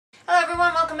Hello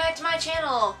everyone, welcome back to my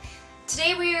channel.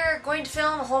 Today we are going to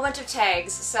film a whole bunch of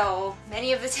tags, so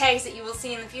many of the tags that you will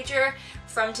see in the future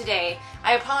from today.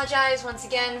 I apologize once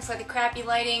again for the crappy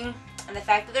lighting and the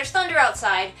fact that there's thunder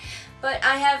outside, but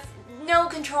I have no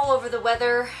control over the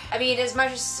weather. I mean, as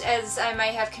much as I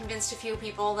might have convinced a few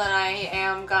people that I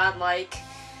am godlike,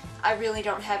 I really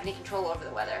don't have any control over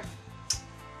the weather.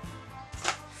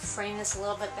 Frame this a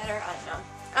little bit better?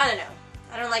 I don't know.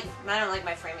 I don't like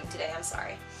my framing today, I'm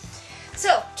sorry.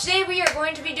 So, today we are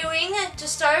going to be doing, to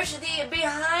start, the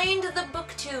Behind the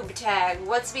Booktube tag.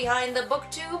 What's behind the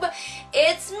Booktube?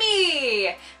 It's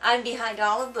me! I'm behind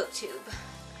all of Booktube.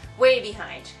 Way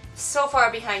behind. So far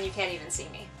behind you can't even see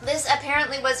me. This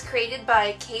apparently was created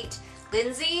by Kate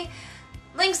Lindsay.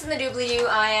 Links in the doobly-doo,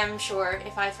 I am sure.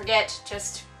 If I forget,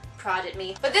 just prod at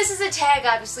me. But this is a tag,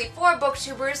 obviously, for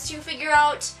booktubers to figure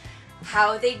out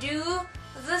how they do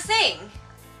the thing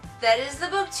that is the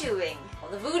booktubing.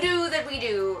 The voodoo that we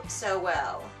do so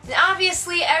well. And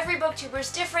obviously every booktuber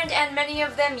is different and many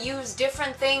of them use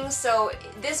different things, so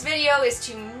this video is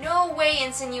to no way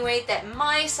insinuate that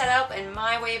my setup and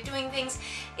my way of doing things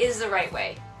is the right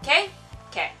way. Okay?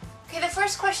 Okay. Okay, the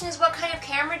first question is what kind of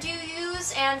camera do you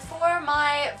use? And for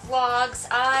my vlogs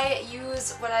I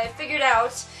use what I figured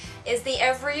out is the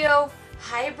Evrio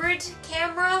hybrid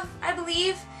camera, I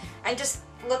believe. I just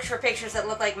looked for pictures that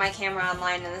look like my camera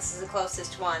online and this is the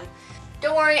closest one.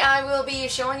 Don't worry, I will be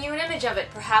showing you an image of it.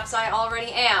 Perhaps I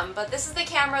already am, but this is the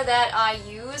camera that I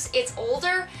use. It's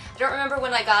older. I don't remember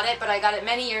when I got it, but I got it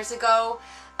many years ago.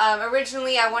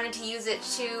 Originally, I wanted to use it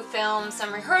to film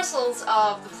some rehearsals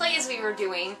of the plays we were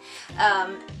doing,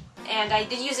 and I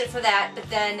did use it for that, but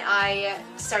then I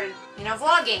started,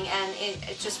 vlogging, and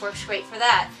it just works great for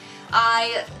that.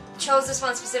 I chose this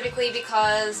one specifically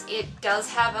because it does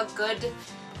have a good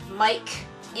mic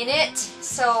in it,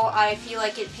 so I feel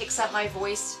like it picks up my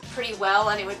voice pretty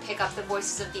well and it would pick up the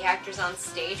voices of the actors on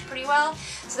stage pretty well.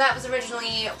 So that was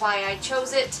originally why I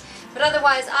chose it. But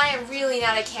otherwise, I am really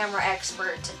not a camera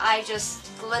expert. I just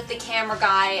let the camera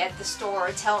guy at the store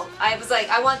tell him. I was like,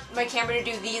 I want my camera to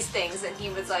do these things, and he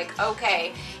was like,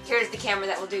 okay, here's the camera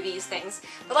that will do these things.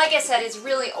 But like I said, it's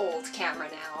really old camera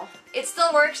now. It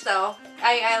still works though.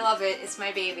 I love it. It's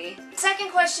my baby.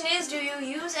 Second question is, do you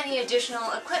use any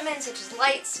additional equipment such as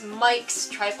lights, mics,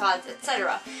 tripods,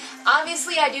 etc.?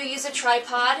 Obviously I do use a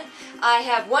tripod. I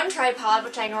have one tripod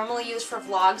which I normally use for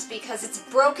vlogs because it's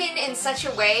broken in such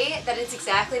a way that it's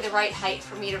exactly the right height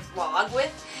for me to vlog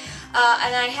with.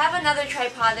 And I have another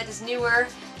tripod that is newer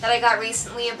that I got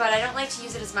recently, but I don't like to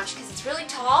use it as much because it's really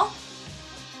tall,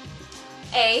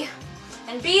 A,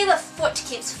 and B, the foot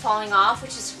keeps falling off,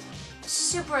 which is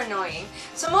super annoying.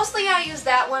 So mostly I use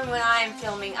that one when I'm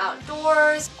filming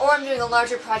outdoors, or I'm doing a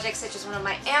larger project such as one of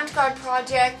my Amtgard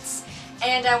projects,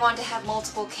 and I want to have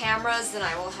multiple cameras, then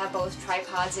I will have both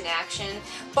tripods in action.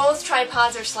 Both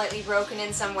tripods are slightly broken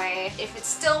in some way. If it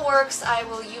still works, I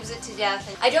will use it to death.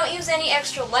 And I don't use any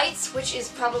extra lights, which is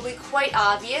probably quite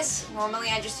obvious. Normally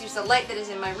I just use the light that is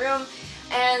in my room,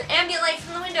 and ambient light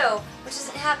from the window, which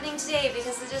isn't happening today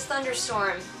because of this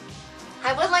thunderstorm.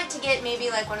 I would like to get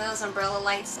maybe like one of those umbrella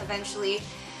lights eventually,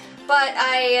 but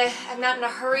I am not in a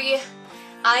hurry.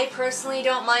 I personally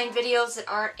don't mind videos that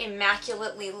aren't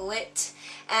immaculately lit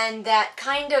and that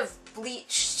kind of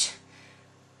bleached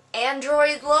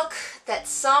Android look that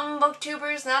some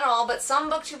booktubers, not all, but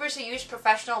some booktubers who use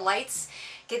professional lights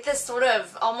get this sort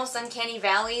of almost uncanny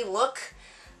valley look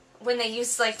when they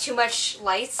use like too much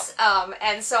lights,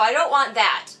 and so I don't want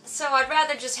that. So I'd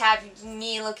rather just have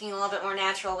me looking a little bit more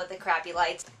natural with the crappy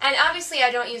lights. And obviously I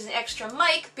don't use an extra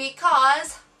mic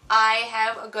because I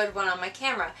have a good one on my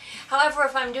camera. However,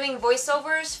 if I'm doing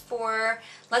voiceovers for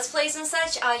Let's Plays and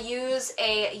such, I use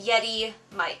a Yeti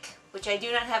mic, which I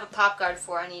do not have a pop guard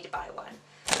for. I need to buy one.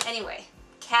 Anyway,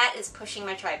 Cat is pushing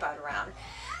my tripod around.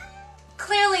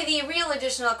 Clearly the real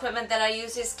additional equipment that I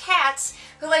use is cats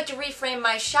who like to reframe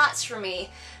my shots for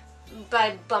me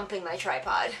by bumping my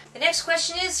tripod. The next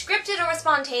question is scripted or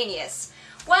spontaneous?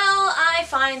 Well, I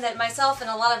find that myself and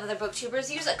a lot of other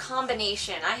booktubers use a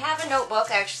combination. I have a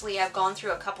notebook, actually I've gone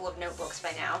through a couple of notebooks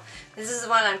by now. This is the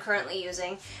one I'm currently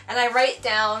using, and I write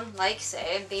down, like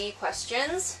say, the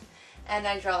questions, and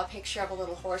I draw a picture of a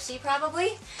little horsey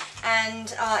probably,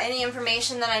 and any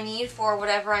information that I need for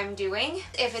whatever I'm doing.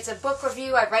 If it's a book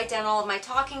review, I write down all of my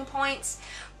talking points,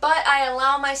 but I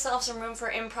allow myself some room for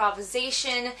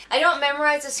improvisation. I don't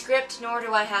memorize a script, nor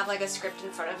do I have like a script in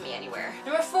front of me anywhere.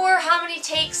 Number 4, how many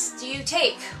takes do you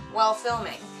take while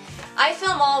filming? I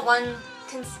film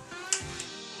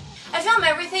I film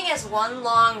everything as one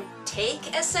long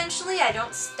take, essentially. I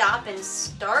don't stop and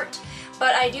start,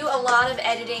 but I do a lot of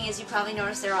editing. As you probably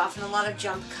noticed, there are often a lot of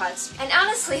jump cuts. And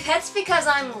honestly, that's because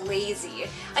I'm lazy.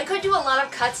 I could do a lot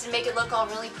of cuts and make it look all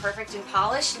really perfect and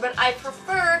polished, but I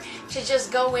prefer to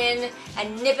just go in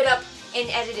and nip it up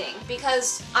in editing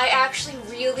because I actually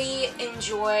really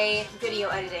enjoy video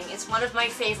editing. It's one of my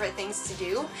favorite things to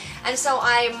do, and so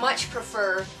I much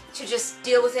prefer to just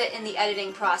deal with it in the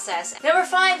editing process. Number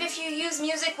 5, if you use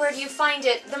music, where do you find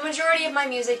it? The majority of my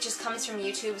music just comes from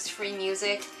YouTube's free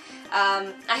music.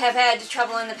 I have had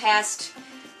trouble in the past,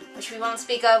 which we won't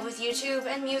speak of, with YouTube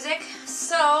and music,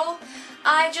 so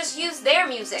I just use their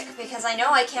music because I know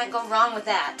I can't go wrong with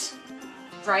that.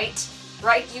 Right?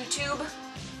 Right, YouTube?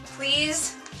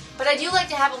 Please? But I do like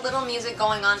to have a little music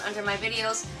going on under my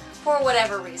videos for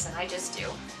whatever reason. I just do.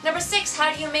 Number 6,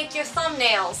 how do you make your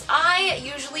thumbnails? I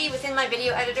usually, within my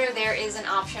video editor, there is an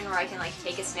option where I can like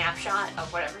take a snapshot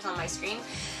of whatever's on my screen.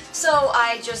 So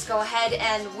I just go ahead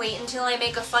and wait until I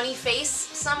make a funny face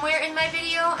somewhere in my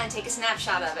video and take a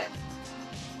snapshot of it.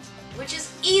 Which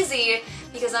is easy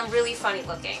because I'm really funny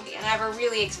looking and I have a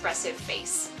really expressive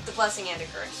face. It's a blessing and a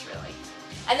curse, really.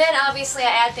 And then obviously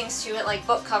I add things to it like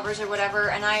book covers or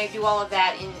whatever, and I do all of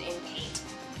that in Paint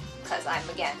because I'm,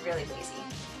 again, really lazy.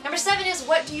 Number 7 is,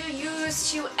 what do you use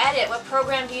to edit? What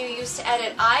program do you use to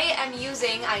edit?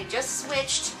 I just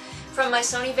switched from my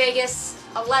Sony Vegas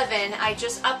 11, I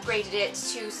just upgraded it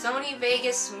to Sony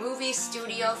Vegas Movie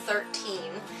Studio 13.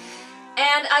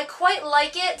 And I quite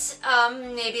like it.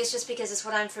 Maybe it's just because it's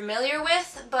what I'm familiar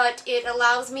with, but it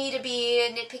allows me to be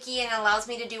nitpicky and allows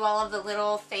me to do all of the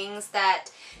little things that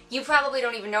you probably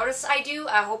don't even notice I do.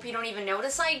 I hope you don't even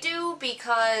notice I do,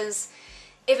 because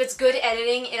if it's good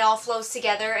editing, it all flows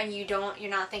together and you're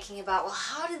not thinking about, well,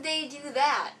 how did they do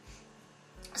that?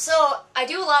 So I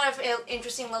do a lot of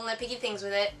interesting little nitpicky things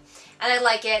with it, and I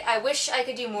like it. I wish I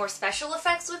could do more special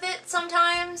effects with it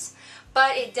sometimes,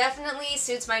 but it definitely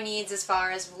suits my needs as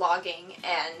far as vlogging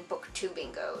and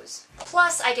booktubing goes.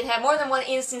 Plus, I can have more than one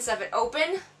instance of it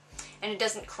open, and it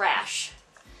doesn't crash.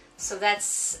 So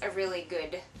that's a really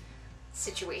good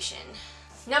situation.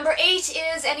 Number 8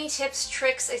 is any tips,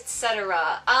 tricks,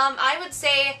 etc. I would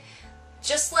say,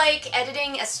 just like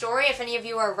editing a story, if any of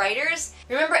you are writers,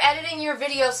 remember editing your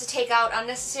videos to take out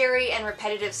unnecessary and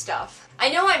repetitive stuff. I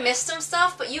know I missed some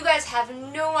stuff, but you guys have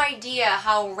no idea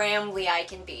how rambly I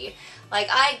can be. Like,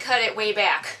 I cut it way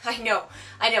back. I know,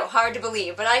 hard to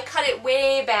believe, but I cut it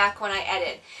way back when I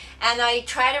edit. And I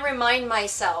try to remind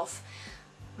myself,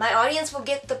 my audience will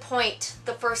get the point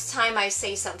the first time I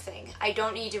say something. I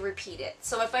don't need to repeat it.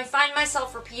 So if I find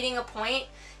myself repeating a point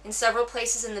in several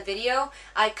places in the video,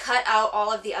 I cut out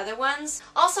all of the other ones.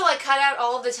 Also, I cut out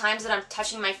all of the times that I'm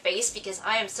touching my face because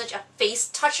I am such a face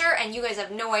toucher and you guys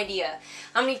have no idea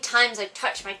how many times I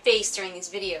touch my face during these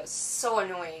videos. So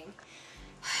annoying.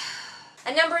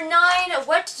 And number 9,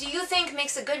 what do you think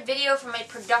makes a good video from a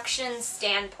production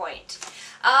standpoint?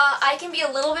 I can be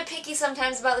a little bit picky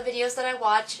sometimes about the videos that I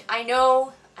watch. I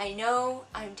know,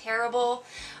 I'm terrible.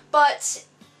 But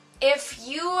if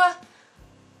you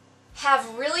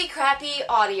have really crappy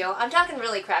audio, I'm talking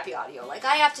really crappy audio, like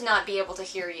I have to not be able to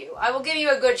hear you. I will give you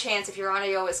a good chance if your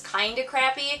audio is kinda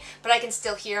crappy, but I can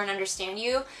still hear and understand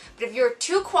you. But if you're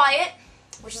too quiet,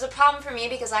 which is a problem for me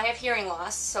because I have hearing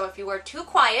loss, so if you are too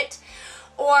quiet,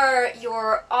 or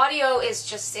your audio is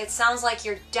just, it sounds like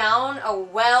you're down a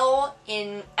well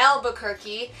in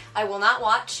Albuquerque, I will not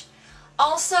watch.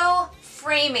 Also,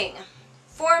 framing,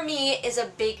 for me, is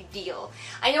a big deal.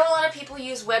 I know a lot of people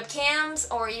use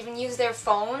webcams or even use their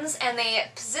phones, and they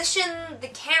position the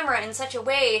camera in such a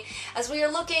way as we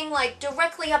are looking like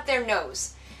directly up their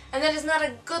nose. And that is not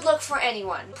a good look for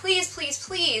anyone. Please, please,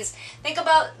 please think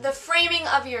about the framing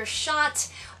of your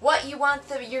shot, what you want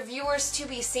your viewers to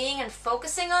be seeing and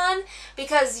focusing on,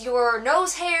 because your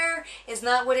nose hair is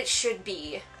not what it should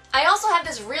be. I also have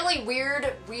this really weird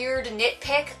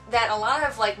nitpick that a lot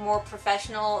of like more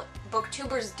professional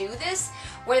booktubers do this,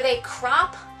 where they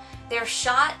crop their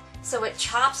shot so it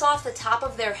chops off the top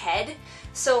of their head.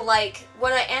 So like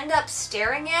what I end up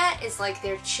staring at is like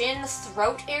their chin,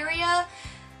 throat area.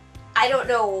 I don't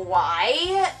know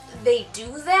why they do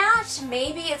that.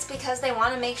 Maybe it's because they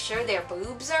want to make sure their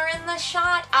boobs are in the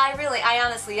shot. I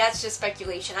honestly, that's just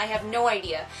speculation. I have no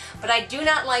idea. But I do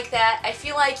not like that. I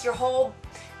feel like your whole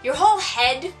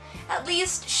head, at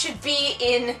least, should be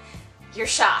in your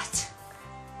shot.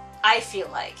 I feel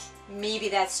like. Maybe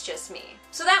that's just me.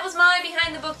 So that was my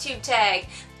Behind the Booktube tag.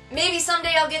 Maybe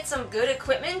someday I'll get some good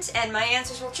equipment and my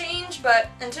answers will change, but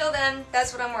until then,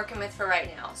 that's what I'm working with for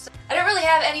right now. So, I don't really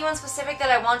have anyone specific that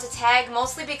I want to tag,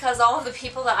 mostly because all of the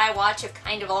people that I watch have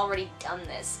kind of already done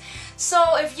this.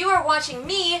 So if you are watching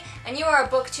me and you are a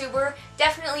booktuber,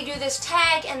 definitely do this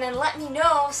tag and then let me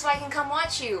know so I can come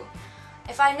watch you.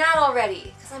 If I'm not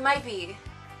already, because I might be.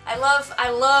 I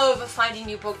love finding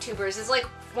new booktubers. It's like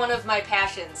one of my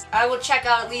passions. I will check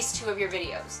out at least 2 of your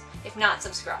videos, if not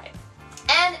subscribe.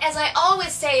 And as I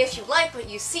always say, if you like what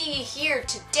you see here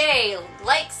today,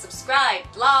 like, subscribe,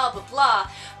 blah, blah, blah.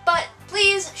 But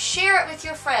please share it with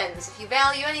your friends. If you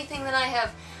value anything that I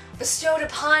have bestowed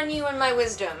upon you in my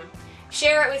wisdom,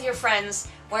 share it with your friends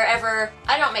wherever.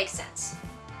 I don't make sense.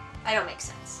 I don't make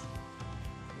sense.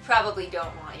 You probably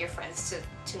don't want your friends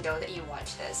to know that you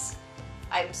watch this.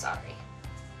 I'm sorry.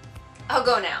 I'll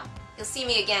go now. You'll see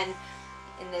me again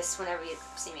in this whenever you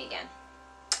see me again.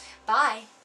 Bye.